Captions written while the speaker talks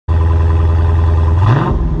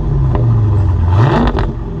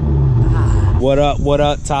What up,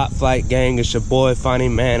 Top Flight Gang? It's your boy Funny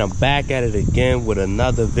Man. I'm back at it again with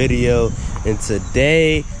another video, and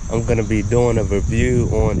today I'm gonna be doing a review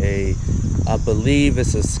on I believe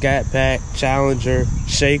it's a Scatpack Challenger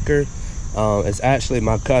shaker. It's actually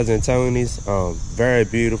my cousin Tony's. Very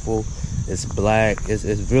beautiful. It's black. It's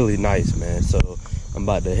really nice, man. So I'm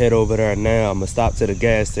about to head over there now. I'm gonna stop to the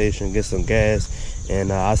gas station, get some gas,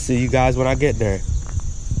 and I'll see you guys when I get there.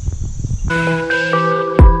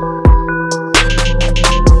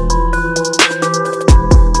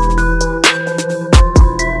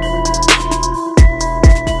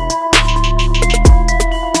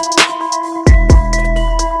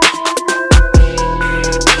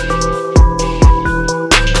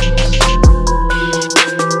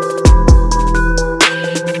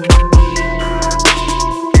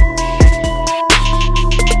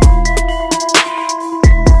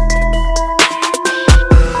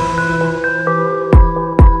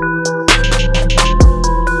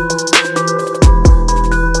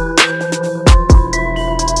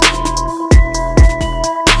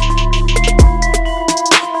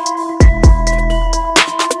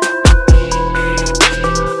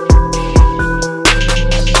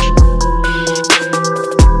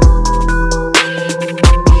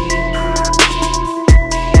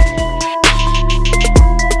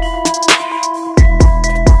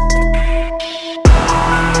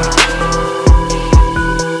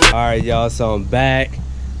 Y'all, so I'm back.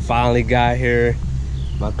 Finally got here.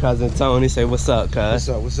 My cousin Tony. Say what's up, cuz.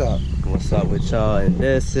 What's up? What's up with y'all? And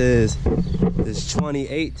this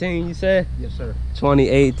 2018, you said? Yes, sir.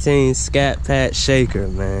 2018 Scatpack shaker,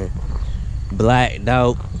 man. Blacked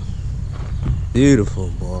out. Beautiful,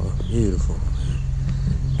 boy. Beautiful.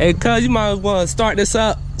 Hey, cuz, you might as well start this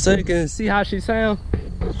up so you can see how she sound.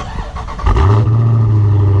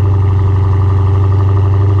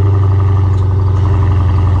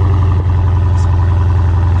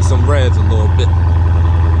 Some revs a little bit.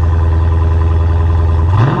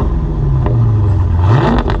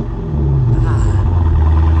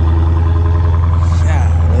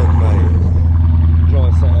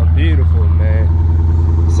 Joint sound beautiful, man.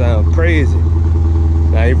 Sound crazy.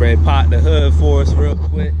 Now you ready to pop the hood for us real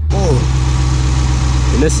quick. Oh.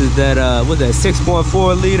 And this is that what's that,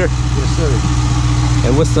 6.4 liter? Yes, sir.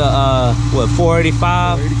 And what's the what,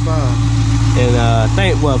 485? 485. And I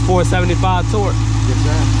think what, 475 torque? Yes,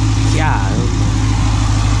 sir. Yeah,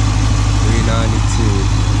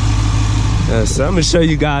 392. So I'm gonna show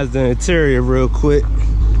you guys the interior real quick.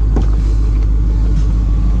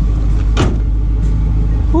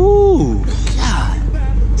 Ooh, God.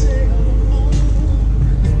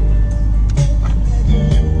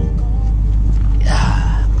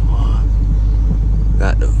 Yeah, boy.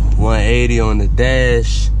 Got the 180 on the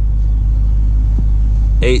dash.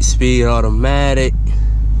 8-speed automatic.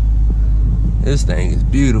 This thing is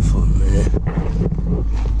beautiful, man.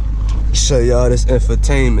 Show y'all this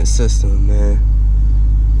infotainment system, man.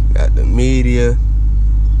 Got the media.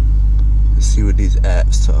 Let's see what these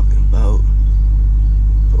apps talking about.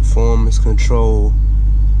 Performance control.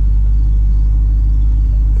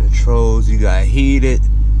 Controls, you got heated,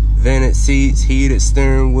 vented seats, heated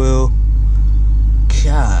steering wheel.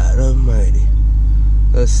 God almighty.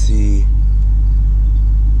 Let's see.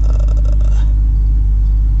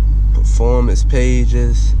 Performance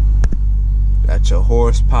pages, got your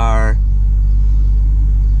horsepower,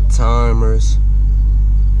 timers,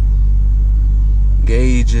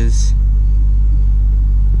 gauges,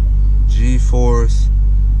 G-force,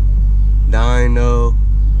 dyno,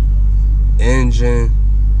 engine.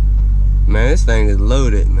 Man, this thing is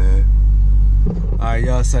loaded, man. Alright,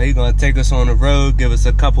 y'all, so he's gonna take us on the road, give us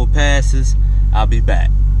a couple passes. I'll be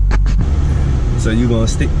back. So you gonna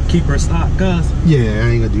keep her stock, cuz? Yeah, I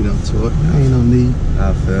ain't gonna do nothing to it. Ain't no need.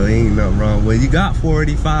 I feel ain't nothing wrong with it. You got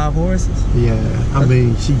 485 horses. Yeah, I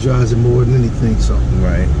mean, she drives it more than anything, so.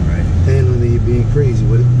 Right. Ain't no need being crazy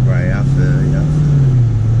with it. Right, I feel you.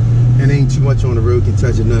 And ain't too much on the road can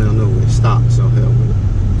touch it none. I know where it stops, so hell with it.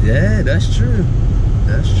 Yeah, that's true.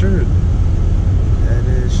 That's true. That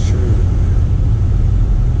is true.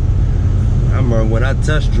 I remember when I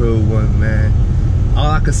test drove one, man. All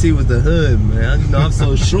I could see was the hood, man. You know, I'm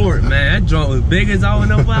so short, man. That joint was big as I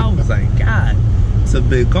went up. I was like, God, it's a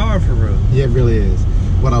big car for real. Yeah, it really is.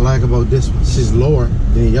 What I like about this one, she's lower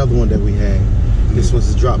than the other one that we had. This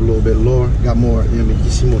one's dropped a little bit lower, got more, I mean, you can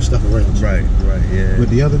see more stuff around you. Right, yeah. With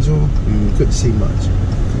the other joint, you couldn't see much.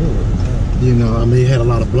 Cool. You know, I mean, it had a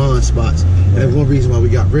lot of blind spots. And that's one reason why we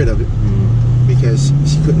got rid of it. Because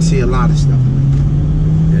she couldn't see a lot of stuff.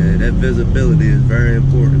 Yeah, that visibility is very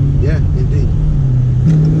important. Yeah, indeed.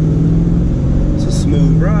 It's a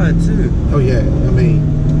smooth ride too. Oh yeah, I mean,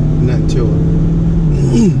 nothing to it.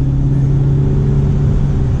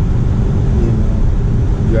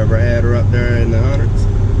 You ever had her up there in the hundreds?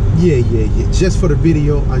 Yeah. Just for the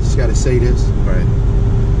video, I just gotta say this. Right.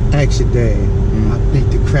 Ask your dad. I beat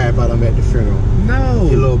the crap out of him at the funeral. No.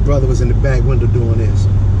 Your little brother was in the back window doing this.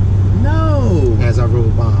 No. As I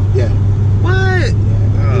rolled by him. Yeah. What? Yeah.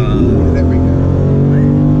 That ring there.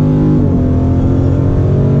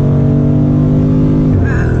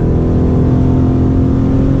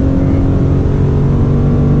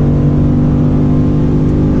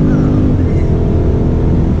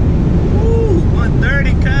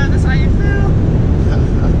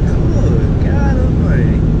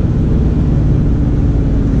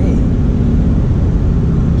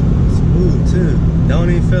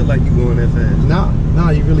 Like you going that fast? Nah,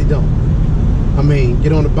 you really don't. I mean,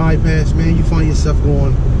 get on the bypass, man, you find yourself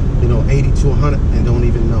going, 80 to 100 and don't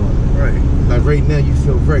even know it. Right. Like right now, you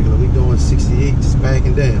feel regular. We doing 68, just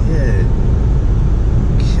backing down. Yeah.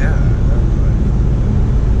 God,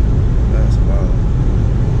 that's wild.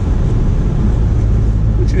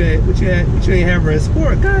 What you ain't have her in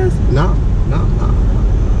sport, guys? Nah.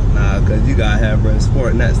 Nah, cause you gotta have her in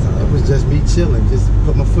sport next time. It was just me chilling, just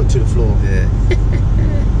put my foot to the floor. Yeah.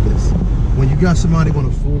 When you got somebody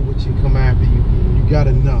want to fool with you, come after you, you got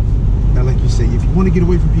enough. Now, like you say, if you want to get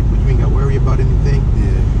away from people, you ain't got to worry about anything.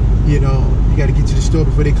 Yeah. You got to get to the store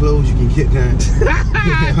before they close. You can get that.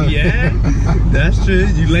 Yeah, that's true.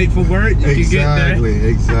 You late for work, you can get that.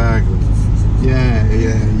 Exactly. Yeah,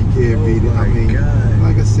 you can't beat it. I mean, God.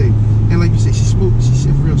 like I say, and like you say, she's smooth. She's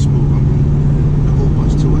real smooth. I mean, a whole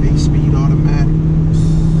bunch to her. 8-speed automatic.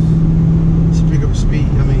 She pick up a speed.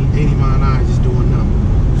 I mean, 80 mile an hour just doing nothing.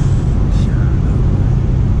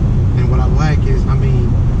 What I like is, I mean,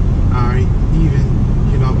 alright, even,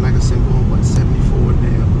 like I said, going, 74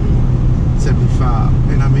 now, 75,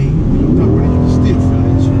 and I mean, when you dump her, you can still feel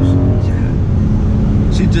that juice. Yeah.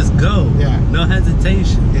 She just go. Yeah. No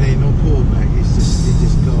hesitation. It ain't no pullback, it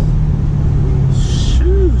just go.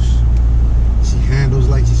 Shoosh. She handles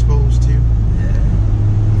like she's supposed to. Yeah.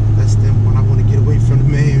 That's them, when I want to get away from the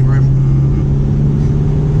man, right?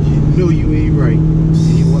 You know you ain't right, and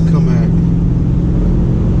you want to come at me.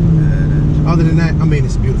 Other than that, I mean,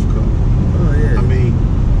 it's a beautiful car. Oh, yeah. I mean,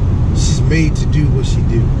 she's made to do what she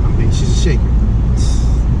do. I mean, she's a shaker.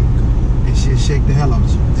 And she'll shake the hell out of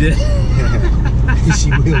you. Yeah. She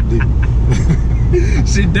will do.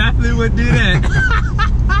 She definitely would do that.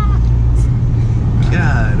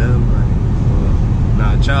 God, oh my.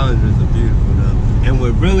 Well, nah, Challengers are beautiful, though. And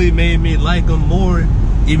what really made me like them more,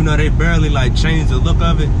 even though they barely, changed the look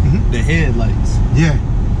of it, the headlights. Yeah.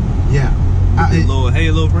 The little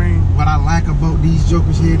halo ring. What I like about these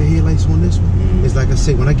jokers here, the headlights on this one, is like I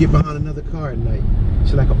say, when I get behind another car at night,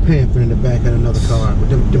 it's like a panther in the back of another car with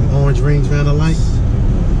them orange rings around the lights.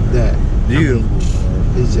 That beautiful.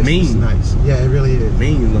 It's just mean. It's nice. Yeah, it really is.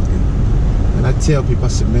 Mean looking. And I tell people, I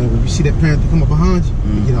said, man, when you see that panther come up behind you,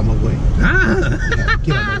 get out my way.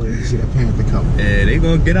 Get out my way when you see that panther coming. Yeah, they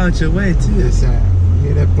gonna get out your way too. Yes, you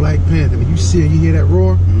hear that Black Panther, when you see it, you hear that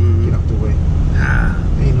roar, get out the way.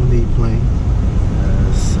 Ain't no need playing.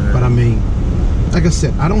 But I mean, like I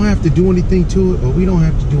said, I don't have to do anything to it, or we don't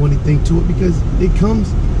have to do anything to it, because it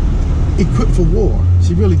comes equipped for war.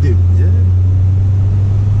 She really do. Yeah.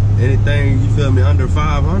 Anything, you feel me, under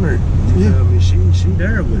 500, you feel me, she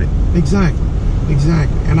there with it. Exactly.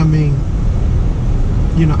 And I mean,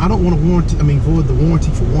 I don't want to void the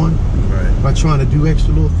warranty for one, by trying to do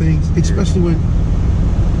extra little things, especially when,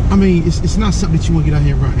 I mean, it's not something that you want to get out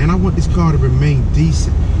here and run. And I want this car to remain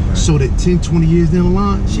decent, so that 10, 20 years down the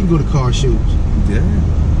line, she can go to car shows. Yeah.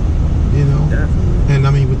 Definitely. And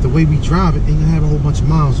I mean, with the way we drive it, ain't gonna have a whole bunch of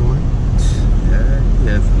miles on it.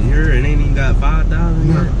 Yeah, for here, it ain't even got 5,000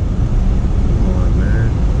 yet. Come on, man.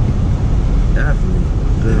 Definitely.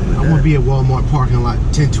 I want to be at Walmart parking lot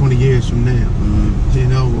 10, 20 years from now.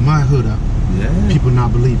 With my hood up. Yeah. People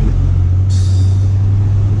not believing it.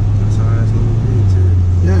 That's how it's gonna be too.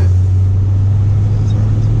 Yeah.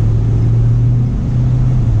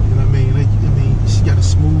 And I mean, she got a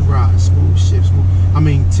smooth ride, smooth shift, smooth. I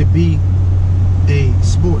mean, to be a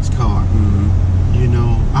sports car,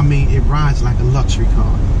 I mean, it rides like a luxury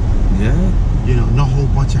car. Yeah. No whole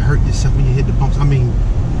bunch of hurt yourself when you hit the bumps. I mean,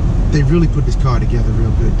 they really put this car together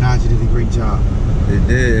real good. Dodge did a great job. They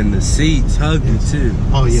did, and the seats hug you too.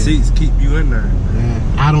 Oh yeah. The seats keep you in there. Yeah.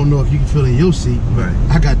 I don't know if you can feel it in your seat, but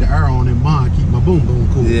I got the air on in mine, keep my boom boom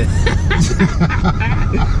cool. Yeah.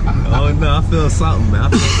 Oh no, I feel something, man. I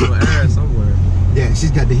feel some air somewhere. Yeah,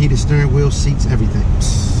 she's got the heated steering wheel, seats, everything.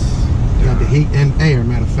 Got the heat and air,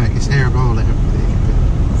 matter of fact. It's air of all that.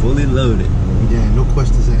 Fully loaded. Yeah, no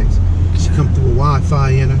questions asked. She come through a Wi-Fi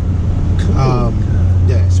in her. Cool.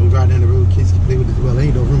 Yeah, so we ride down the road, kids can play with it. Well, there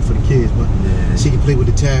ain't no room for the kids, but she can play with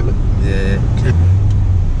the tablet. Yeah.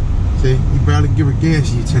 See, you barely give her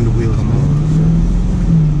gas, you turn the wheels. Come on.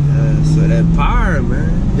 Yeah, so that power,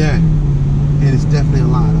 man. Yeah, and it's definitely a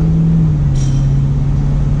lot of it.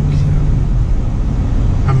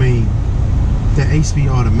 I mean, that 8-speed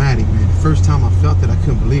automatic, man, the first time I felt it, I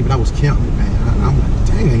couldn't believe it. I was counting it, man. I'm like,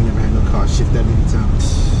 dang, I ain't never had no car shift that many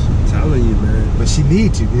times. I'm telling you, man. But she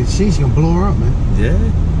need to. She's gonna blow her up, man. Yeah.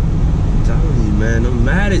 I'm telling you, man. Them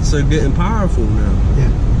Matics are getting powerful now. Yeah,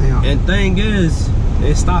 they are. And thing is,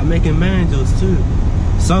 they stopped making manuals too.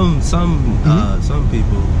 Some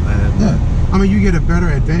people have. Yeah. I mean, you get a better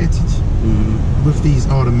advantage with these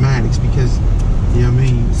automatics because, you know what I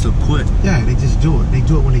mean? It's a quick. Yeah, they just do it. They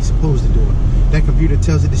do it when they supposed to do it. That computer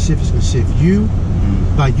tells it to shift, it's gonna shift. You,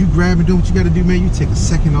 like you grab and do what you gotta do, man, you take a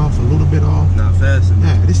second off, a little bit off. Not fast enough.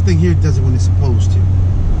 Yeah, this thing here does it when it's supposed to.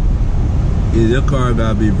 Yeah, your car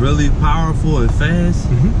gotta be really powerful and fast.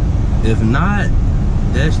 If not,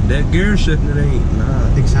 that gear shifting ain't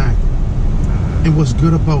nah. Exactly. And what's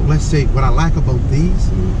good about, let's say, what I like about these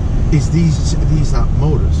is these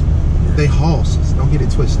motors. They horses. Don't get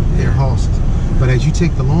it twisted. They're horses. But as you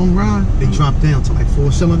take the long ride, they drop down to like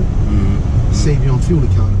 4-cylinder. Save you on fuel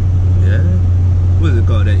economy. Yeah. What is it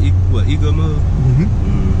called? That eco mode?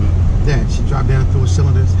 Yeah, she dropped down 4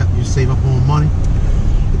 cylinders, help you save up on money.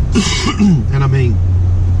 And I mean,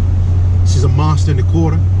 she's a monster in the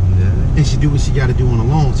quarter. Yeah. And she do what she got to do on the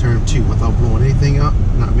long term too, without blowing anything up,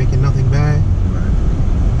 not making nothing bad.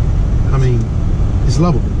 I mean, it's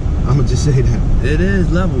lovable. I'm gonna just say that. It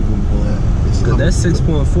is lovable, boy. Yeah, Cause that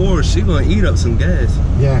 6.4, she gonna eat up some gas.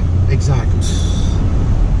 Yeah, exactly.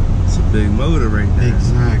 It's a big motor right there.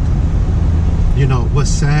 Exactly. You know what's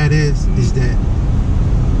sad is that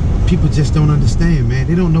people just don't understand, man.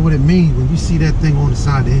 They don't know what it means when you see that thing on the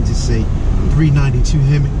side of the engine say 392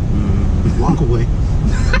 Hemi. Walk away.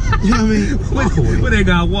 You know what I mean? Walk away. What they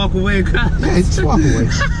got? Walk away? Yeah, just walk away.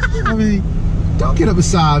 I mean, don't get up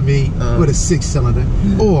beside me with a 6-cylinder,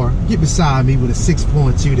 or get beside me with a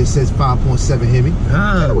 6.2 that says 5.7 Hemi.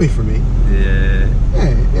 Get away from me. Yeah.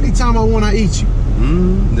 Yeah. Anytime I want, I eat you.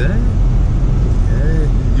 Yeah.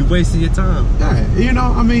 You wasting your time. Yeah. You know,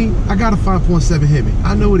 I mean, I got a 5.7 Hemi.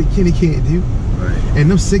 I know what it can and can't do. Right. And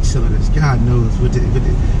them 6-cylinders, God knows, with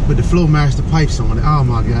the Flowmaster pipes on it. Oh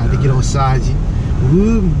my God, they get on side you.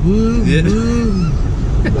 Woo, woo, woo.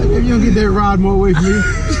 Like, if you don't get that rod more away from me.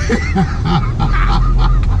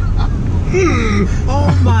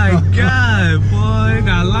 Oh my God, boy!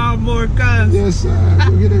 Got a lot more guns. Yes, sir.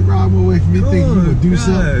 Go get that rod more away from me. Think you gonna do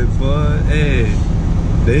something, boy? Hey,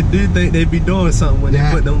 they do think they be doing something when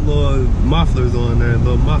they put them little mufflers on there,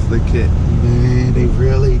 little muffler kit. Man, they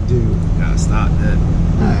really do. Gotta stop that.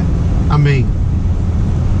 I mean,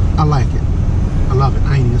 I like it. I love it.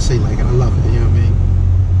 I ain't even say like it. I love it. You know what I mean?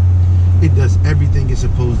 It does everything it's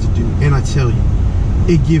supposed to do, and I tell you,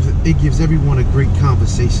 it gives everyone a great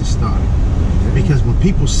conversation starter. Because when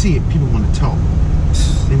people see it, people want to talk.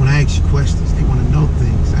 They want to ask you questions. They want to know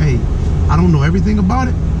things. Hey, I don't know everything about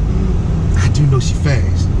it. I do know she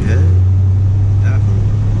fast. Yeah,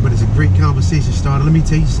 definitely. But it's a great conversation starter. Let me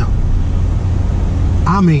tell you something.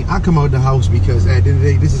 I mean, I come out the house because at the end of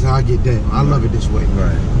the day, this is how I get down. I love it this way.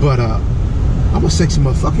 Right. But I'm a sexy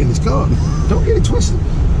motherfucker in this car. Don't get it twisted.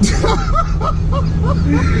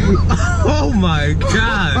 Oh my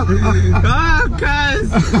God! Oh, guys,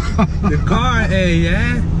 the car, hey,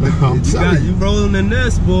 yeah. You rolling in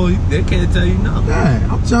this, boy. They can't tell you nothing. Yeah,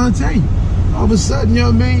 I'm trying to tell you. All of a sudden, you know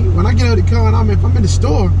what I mean? When I get out of the car, and if I'm in the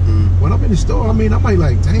store, when I'm in the store, I mean, I might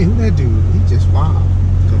like, dang, who that dude? He just wild.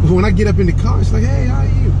 But when I get up in the car, it's like, hey, how are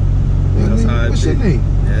you? You know That's how what's your name?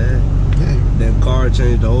 Yeah. That car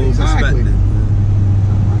changed the whole perspective.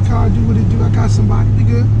 My car do what it do. I got somebody. We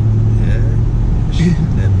good. Yeah.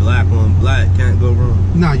 That black on black can't go wrong.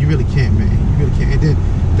 No, you really can't, man. You really can't. And then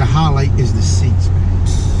the highlight is the seats, man.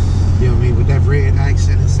 You know what I mean? With that red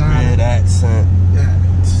accent inside. Red accent. Yeah.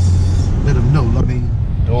 Let them know. I mean,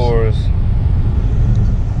 doors.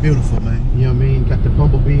 Beautiful, man. You know what I mean? Got the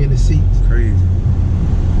bumblebee in the seats. Crazy.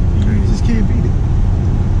 You just can't beat it.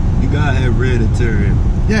 You got that red interior.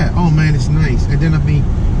 Yeah. Oh man, it's nice. And then I mean,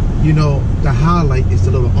 you know, the highlight is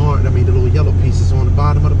the little orange. I mean, the little yellow pieces on the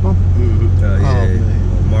bottom of the bumper. Yeah,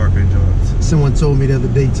 man. Marker joints. Someone told me the other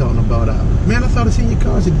day talking about, man, I thought I seen your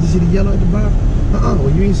car. I said, did you see the yellow at the bottom?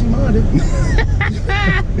 Well, you ain't seen mine, did you?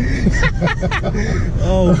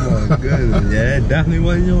 Oh my goodness. Yeah, it definitely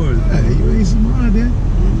wasn't yours. Hey, you ain't seen mine, did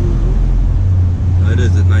you? It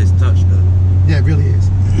is a nice touch, though. Yeah, it really is.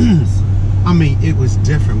 I mean, it was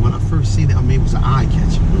different. When I first seen it, I mean, it was an eye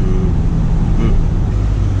catcher.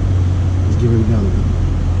 Let's give it another one.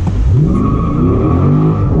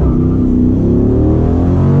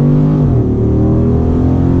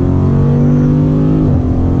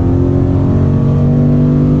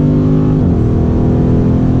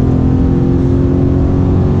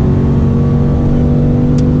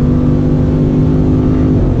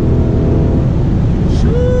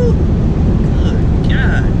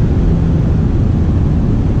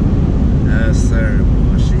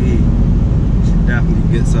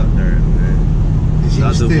 Gets up there, man.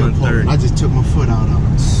 Still 130. I just took my foot out of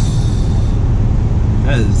it.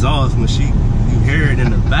 That exhaust machine, you hear it in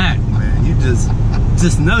the back, man. You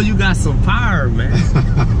just know you got some power, man.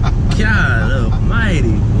 God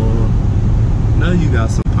almighty, boy. Know you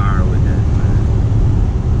got some power with that, man.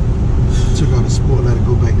 Took out the sport, let it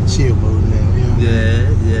go back to chill mode now. You know?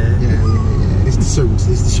 Yeah. It's the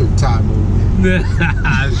shirt tie mode, man.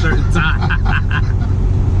 Shirt tie.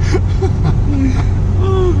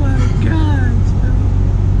 Oh my God,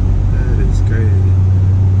 that is crazy.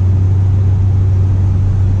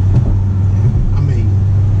 I mean,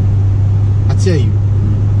 I tell you,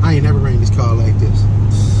 I ain't never ran this car like this.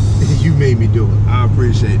 You made me do it. I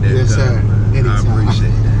appreciate that. Yes, sir. Man. Anytime. I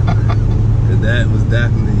appreciate that, man. Cause that was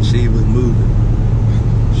definitely, she was moving.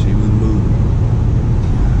 She was moving.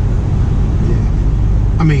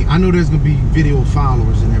 Yeah. I mean, I know there's gonna be video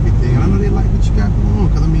followers and everything. And I know they like what you got going on.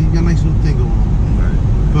 Cause I mean, you got a nice little thing going on.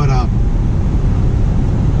 But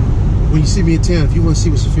when you see me in town, if you want to see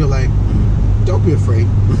what you feel like, don't be afraid.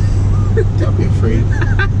 Don't be afraid.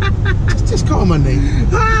 Just call my name.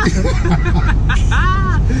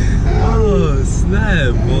 Oh,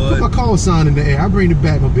 snap, boy. Put my call sign in the air. I bring the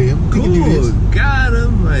Batmobile. Cool. Can do this. God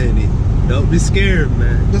almighty. Don't be scared,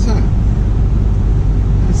 man. That's right.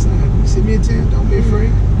 That's right. You see me in town, don't be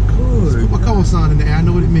afraid. Cool. Just put my call sign in the air. I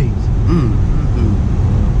know what it means.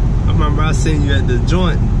 I remember I seen you at the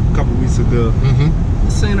joint a couple weeks ago. I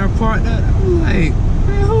seen her parked up. I was like,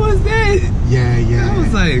 man, who was that? Yeah. I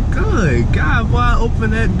was like, good God, boy, I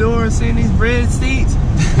opened that door and seen these red seats.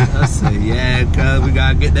 I said, yeah, cuz we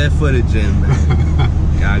gotta get that footage in,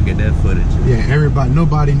 man. Gotta get that footage in. Yeah,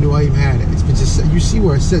 nobody knew I even had it. It's been just, you see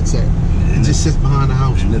where it sits at. It just sits behind the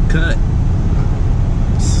house. In the cut.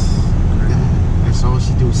 That's all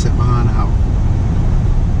she do is sit behind the house.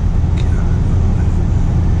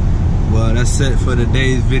 Well, that's it for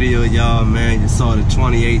today's video, y'all, man. You saw the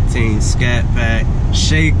 2018 Scatpack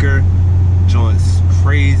shaker. Joint's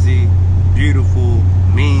crazy, beautiful,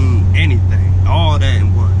 mean, anything. All that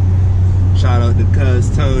in one. Shout out to Cuz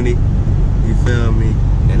Tony. You feel me?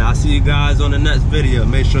 And I'll see you guys on the next video.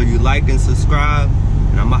 Make sure you like and subscribe.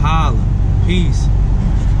 And I'ma holler. Peace.